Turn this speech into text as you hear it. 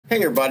Hey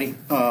everybody,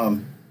 I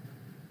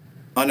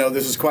know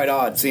this is quite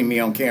odd seeing me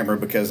on camera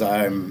because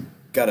I'm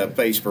got a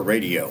face for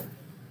radio,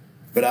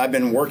 but I've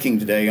been working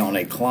today on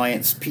a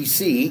client's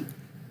PC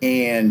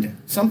and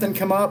something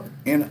come up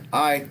and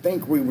I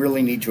think we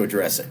really need to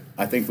address it.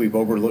 I think we've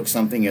overlooked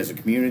something as a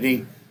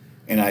community,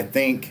 and I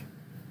think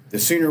the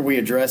sooner we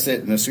address it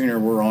and the sooner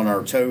we're on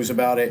our toes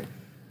about it,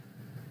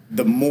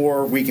 the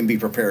more we can be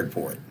prepared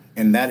for it,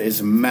 and that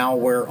is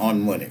malware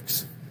on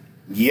Linux.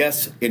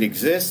 Yes, it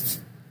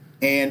exists,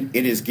 and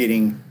it is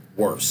getting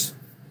worse.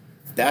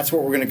 That's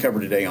what we're going to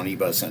cover today on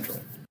eBuzz Central.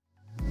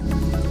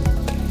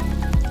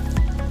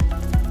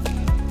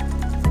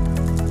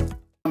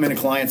 I'm in a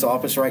client's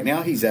office right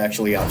now. He's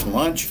actually out to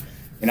lunch,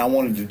 and I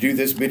wanted to do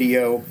this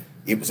video.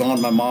 It was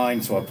on my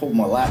mind, so I pulled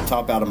my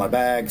laptop out of my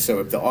bag.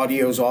 So if the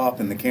audio's off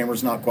and the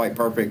camera's not quite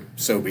perfect,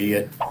 so be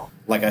it.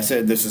 Like I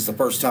said, this is the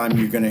first time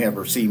you're going to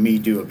ever see me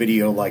do a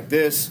video like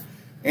this,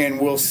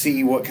 and we'll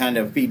see what kind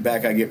of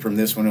feedback I get from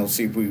this one. We'll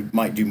see if we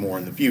might do more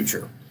in the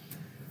future.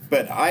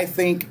 But I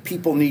think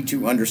people need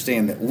to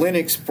understand that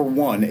Linux, for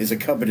one, is a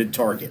coveted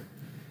target.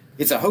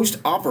 It's a host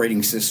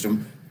operating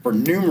system for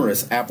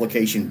numerous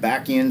application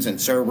backends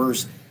and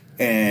servers,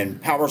 and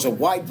powers a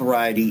wide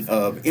variety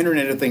of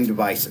Internet of Things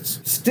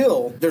devices.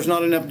 Still, there's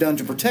not enough done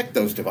to protect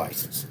those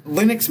devices.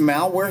 Linux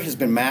malware has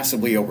been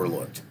massively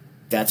overlooked.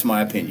 That's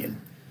my opinion.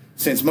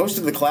 Since most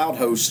of the cloud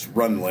hosts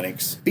run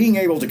Linux, being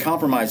able to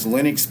compromise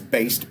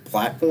Linux-based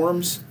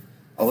platforms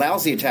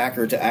allows the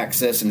attacker to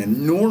access an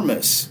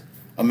enormous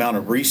amount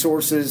of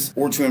resources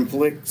or to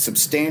inflict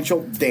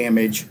substantial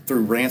damage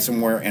through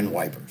ransomware and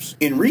wipers.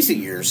 In recent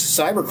years,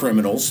 cyber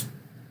criminals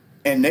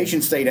and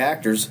nation-state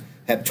actors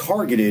have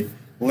targeted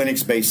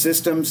Linux-based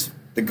systems.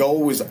 The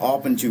goal was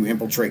often to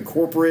infiltrate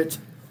corporate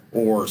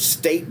or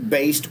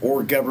state-based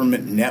or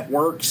government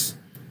networks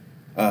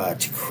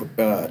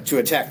to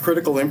attack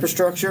critical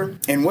infrastructure.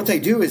 And what they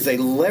do is they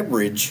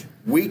leverage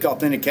weak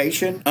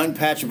authentication,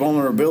 unpatched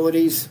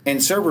vulnerabilities,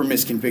 and server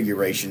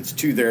misconfigurations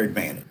to their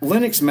advantage.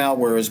 Linux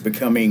malware is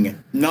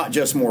becoming not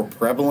just more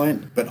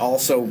prevalent, but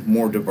also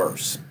more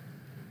diverse.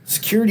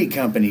 Security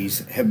companies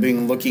have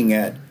been looking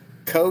at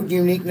code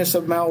uniqueness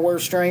of malware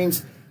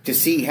strains to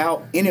see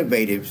how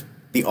innovative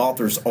the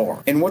authors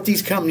are. And what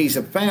these companies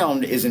have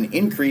found is an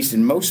increase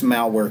in most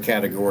malware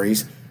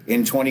categories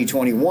in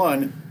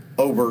 2021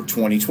 over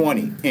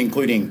 2020,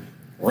 including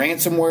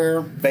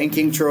ransomware,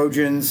 banking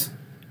trojans,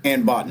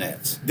 and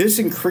botnets. This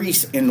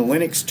increase in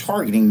Linux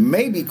targeting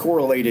may be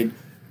correlated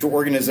to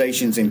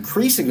organizations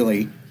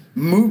increasingly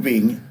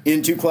moving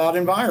into cloud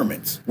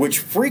environments, which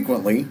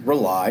frequently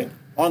rely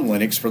on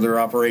Linux for their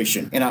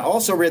operation. And I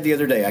also read the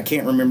other day, I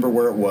can't remember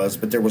where it was,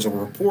 but there was a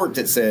report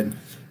that said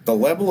the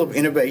level of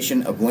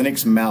innovation of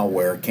Linux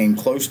malware came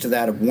close to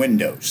that of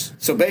Windows.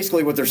 So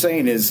basically what they're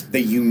saying is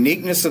the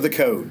uniqueness of the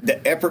code,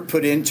 the effort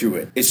put into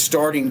it, is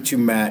starting to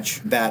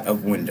match that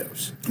of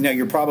Windows. Now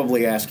you're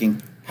probably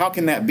asking, how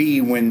can that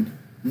be when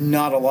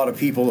not a lot of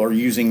people are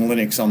using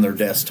Linux on their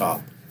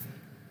desktop?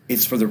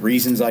 It's for the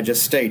reasons I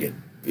just stated.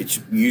 It's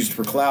used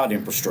for cloud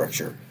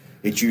infrastructure.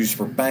 It's used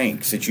for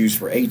banks. It's used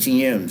for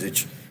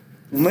ATMs.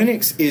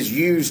 Linux is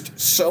used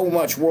so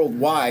much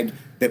worldwide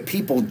that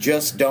people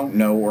just don't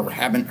know or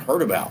haven't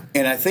heard about.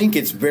 And I think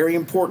it's very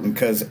important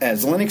because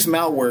as Linux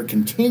malware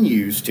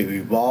continues to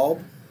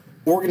evolve,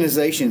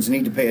 organizations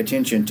need to pay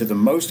attention to the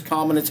most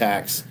common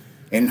attacks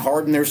and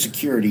harden their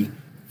security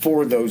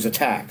for those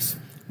attacks.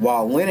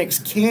 While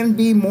Linux can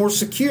be more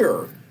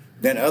secure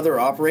than other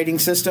operating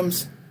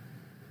systems,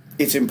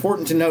 it's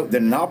important to note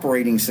that an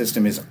operating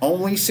system is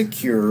only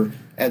secure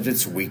as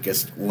its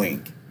weakest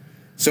link.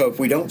 So if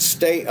we don't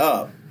stay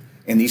up,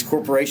 and these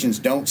corporations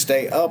don't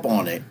stay up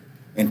on it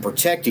and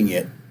protecting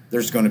it,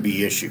 there's going to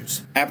be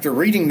issues. After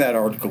reading that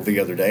article the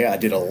other day, I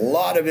did a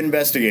lot of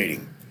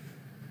investigating.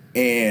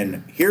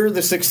 And here are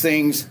the 6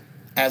 things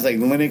as a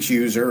Linux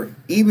user,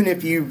 even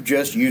if you're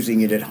just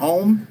using it at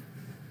home,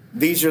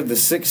 these are the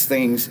 6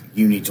 things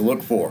you need to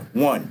look for.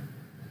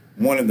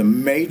 One of the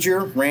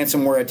major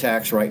ransomware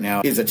attacks right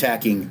now is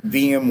attacking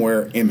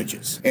VMware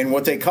images. And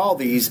what they call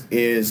these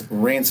is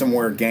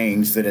ransomware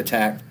gangs that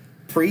attack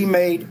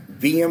pre-made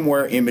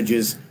VMware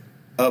images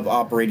of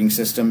operating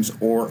systems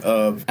or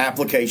of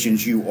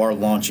applications you are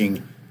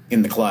launching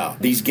in the cloud.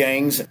 These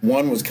gangs,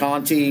 one was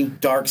Conti,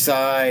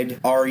 DarkSide,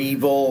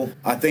 REvil.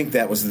 I think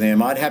that was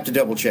them. I'd have to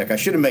double check. I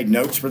should have made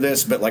notes for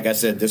this, but like I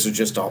said, this is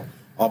just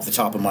off the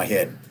top of my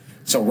head.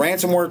 So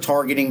ransomware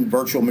targeting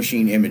virtual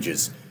machine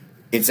images.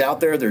 It's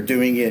out there, they're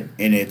doing it,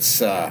 and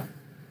it's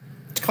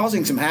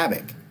causing some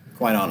havoc,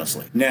 quite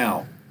honestly.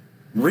 Now,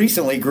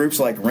 recently, groups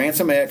like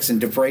RansomX and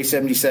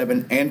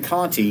Defray77 and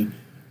Conti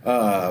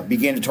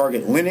began to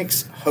target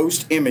Linux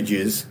host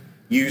images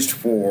used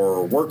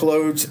for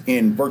workloads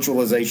in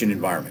virtualization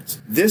environments.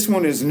 This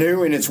one is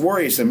new and it's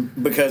worrisome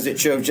because it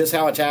shows just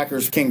how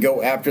attackers can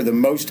go after the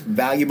most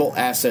valuable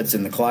assets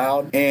in the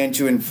cloud and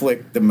to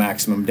inflict the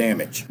maximum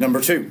damage.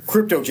 Number 2,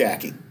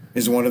 cryptojacking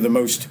is one of the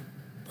most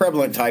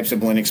prevalent types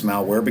of Linux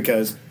malware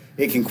because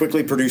it can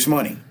quickly produce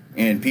money,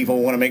 and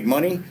people want to make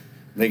money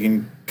They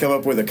can come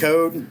up with a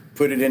code,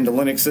 put it into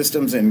Linux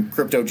systems, and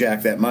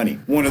cryptojack that money.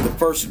 One of the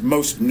first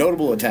most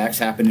notable attacks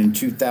happened in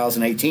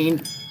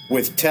 2018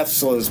 with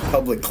Tesla's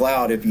public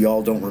cloud, if you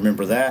all don't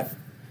remember that.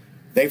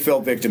 They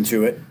fell victim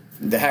to it.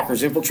 The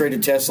hackers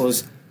infiltrated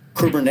Tesla's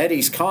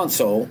Kubernetes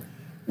console,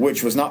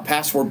 which was not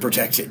password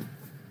protected.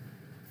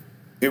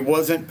 It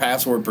wasn't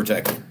password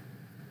protected.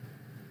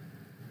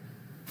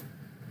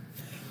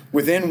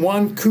 Within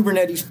one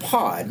Kubernetes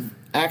pod,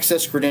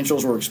 access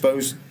credentials were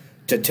exposed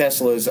to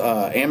Tesla's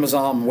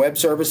Amazon Web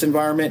Service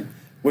environment,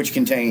 which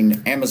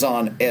contained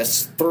Amazon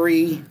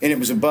S3, and it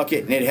was a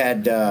bucket, and it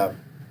had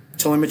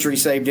telemetry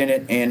saved in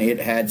it, and it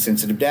had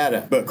sensitive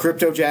data. But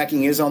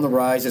cryptojacking is on the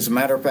rise. As a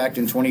matter of fact,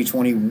 in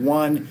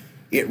 2021,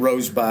 it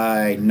rose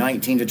by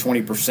 19 to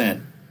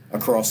 20%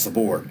 across the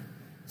board.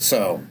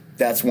 So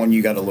that's one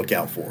you got to look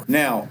out for.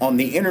 Now, on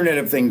the Internet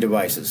of Things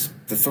devices,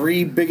 the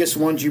three biggest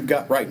ones you've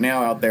got right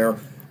now out there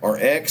are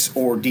X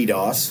or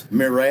DDoS,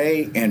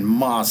 Mirai, and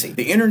Mozzie.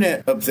 The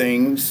Internet of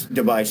Things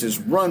devices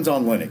runs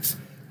on Linux,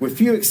 with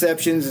few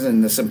exceptions,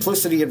 and the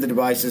simplicity of the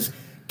devices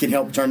can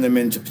help turn them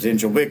into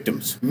potential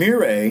victims.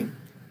 Mirai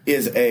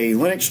is a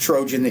Linux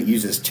Trojan that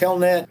uses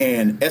Telnet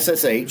and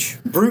SSH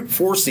brute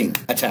forcing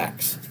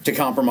attacks to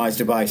compromise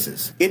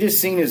devices. It is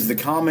seen as the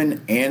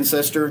common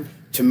ancestor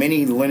to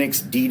many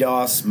Linux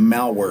DDoS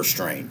malware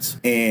strains.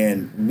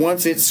 And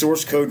once its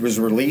source code was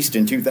released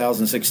in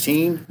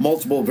 2016,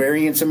 multiple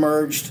variants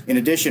emerged. In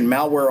addition,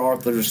 malware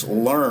authors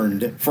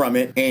learned from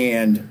it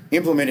and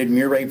implemented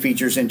Mirai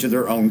features into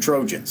their own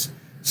Trojans.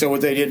 So what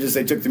they did is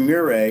they took the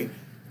Mirai,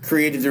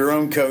 created their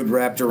own code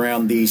wrapped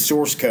around the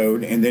source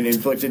code, and then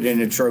inflicted it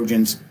into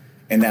Trojans,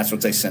 and that's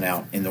what they sent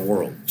out in the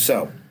world.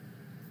 So,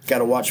 got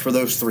to watch for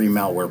those three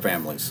malware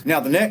families. Now,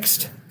 the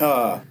next,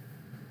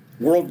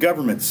 world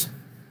governments.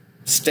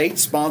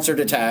 State-sponsored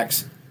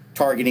attacks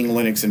targeting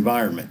Linux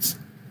environments.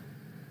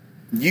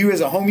 You as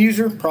a home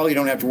user probably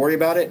don't have to worry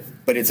about it,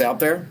 but it's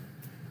out there.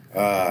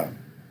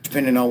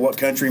 Depending on what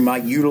country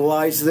might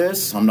utilize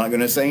this. I'm not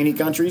going to say any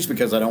countries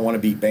because I don't want to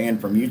be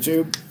banned from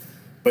YouTube.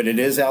 But it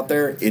is out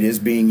there. It is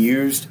being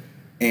used.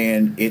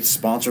 And it's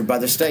sponsored by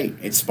the state.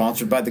 It's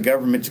sponsored by the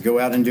government to go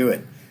out and do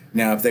it.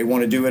 Now, if they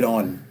want to do it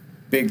on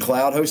big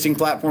cloud hosting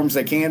platforms,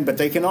 they can. But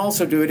they can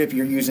also do it if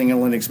you're using a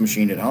Linux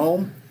machine at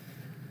home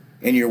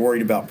and you're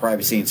worried about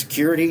privacy and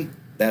security.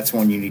 That's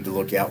one you need to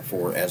look out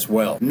for as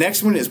well.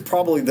 Next one is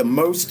probably the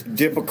most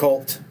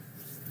difficult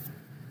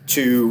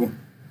to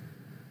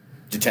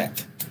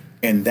detect,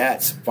 and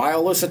that's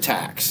fileless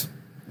attacks.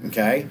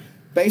 Okay?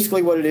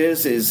 Basically what it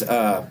is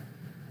I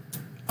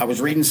was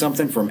reading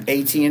something from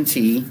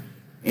AT&T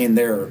in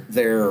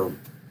their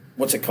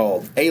what's it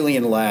called?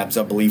 Alien Labs,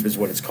 I believe is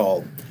what it's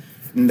called.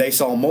 And they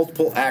saw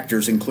multiple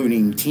actors,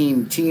 including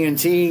Team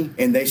TNT,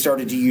 and they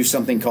started to use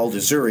something called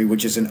Azuri,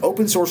 which is an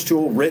open source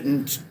tool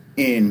written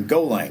in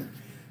Golang.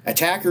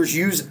 Attackers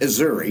use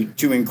Azuri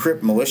to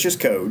encrypt malicious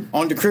code.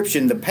 On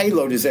decryption, the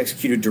payload is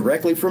executed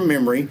directly from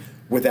memory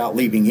without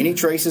leaving any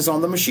traces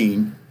on the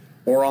machine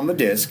or on the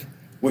disk,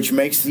 which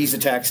makes these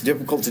attacks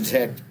difficult to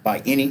detect by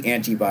any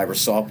antivirus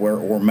software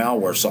or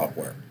malware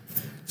software.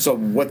 So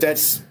what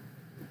that's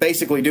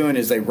basically doing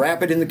is they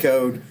wrap it in the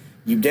code.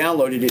 You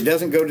download it, it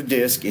doesn't go to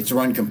disk, it's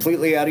run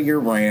completely out of your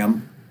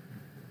RAM,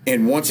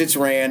 and once it's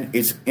ran,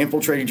 it's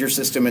infiltrated your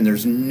system, and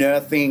there's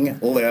nothing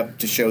left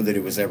to show that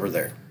it was ever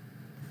there.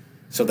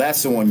 So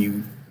that's the one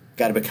you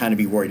got to kind of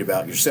be worried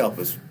about yourself,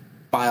 is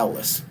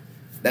fileless.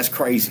 That's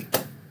crazy.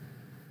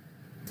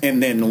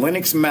 And then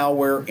Linux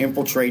malware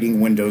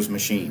infiltrating Windows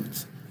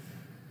machines.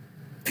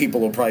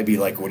 People will probably be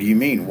like, what do you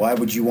mean? Why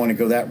would you want to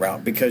go that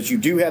route? Because you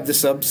do have the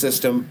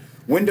subsystem,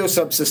 Windows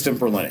subsystem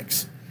for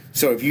Linux.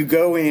 So if you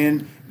go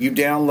in, you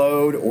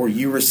download, or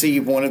you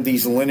receive one of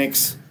these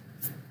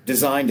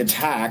Linux-designed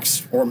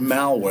attacks or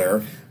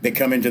malware that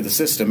come into the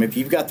system, if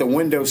you've got the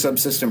Windows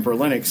subsystem for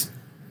Linux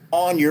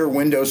on your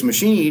Windows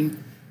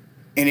machine,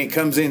 and it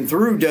comes in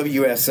through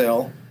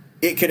WSL,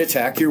 it could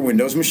attack your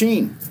Windows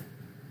machine.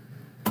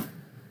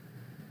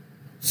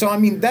 So, I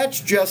mean, that's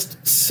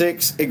just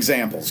 6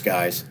 examples,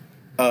 guys,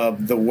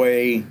 of the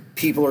way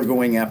people are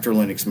going after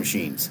Linux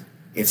machines.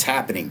 It's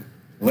happening.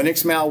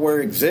 Linux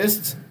malware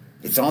exists.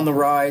 It's on the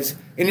rise,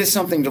 and it's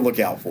something to look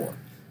out for.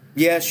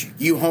 Yes,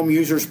 you home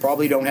users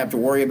probably don't have to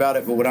worry about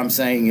it, but what I'm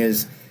saying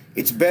is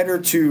it's better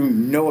to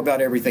know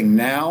about everything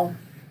now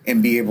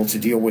and be able to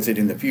deal with it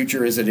in the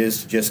future as it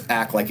is to just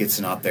act like it's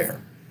not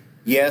there.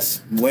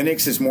 Yes,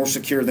 Linux is more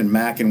secure than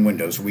Mac and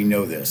Windows. We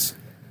know this.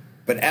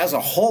 But as a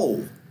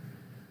whole,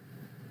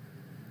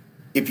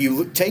 if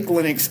you take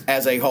Linux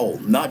as a whole,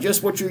 not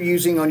just what you're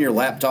using on your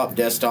laptop,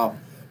 desktop,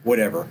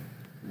 whatever,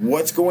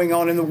 what's going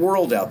on in the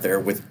world out there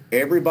with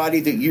everybody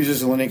that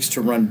uses Linux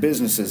to run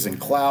businesses and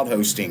cloud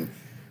hosting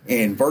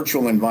and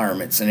virtual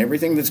environments and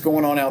everything that's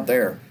going on out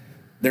there,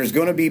 there's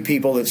going to be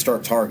people that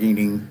start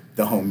targeting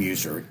the home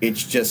user.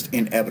 It's just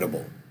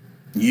inevitable.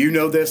 You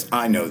know this,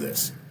 I know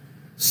this.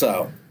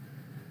 So,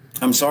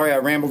 I'm sorry I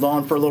rambled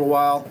on for a little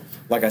while.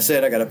 Like I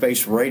said, I got a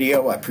face for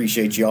radio. I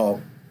appreciate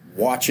y'all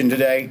watching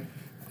today.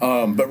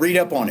 But read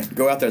up on it.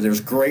 Go out there. There's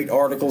great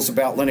articles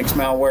about Linux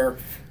malware.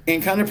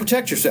 and kind of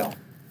protect yourself.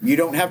 You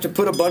don't have to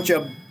put a bunch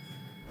of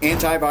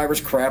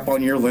antivirus crap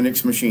on your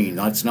Linux machine.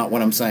 That's not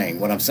what I'm saying.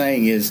 What I'm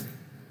saying is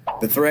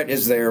the threat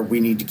is there. We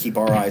need to keep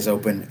our eyes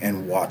open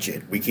and watch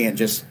it. We can't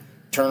just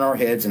turn our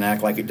heads and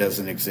act like it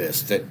doesn't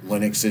exist, that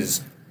Linux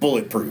is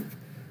bulletproof,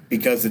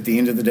 because at the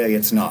end of the day,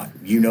 it's not.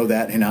 You know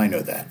that, and I know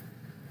that.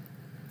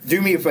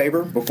 Do me a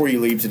favor before you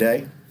leave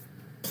today.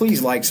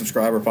 Please like,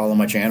 subscribe, or follow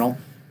my channel.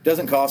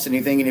 Doesn't cost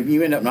anything, and if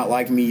you end up not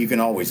liking me, you can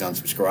always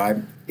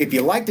unsubscribe. If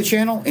you like the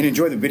channel and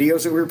enjoy the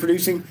videos that we're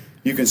producing,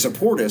 you can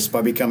support us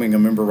by becoming a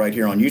member right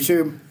here on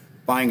YouTube,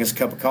 buying us a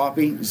cup of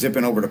coffee,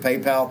 zipping over to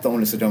PayPal,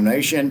 throwing us a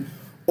donation,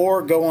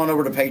 or go on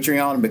over to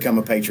Patreon and become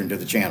a patron to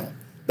the channel.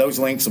 Those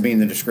links will be in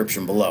the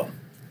description below.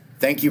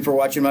 Thank you for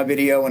watching my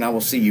video, and I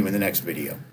will see you in the next video.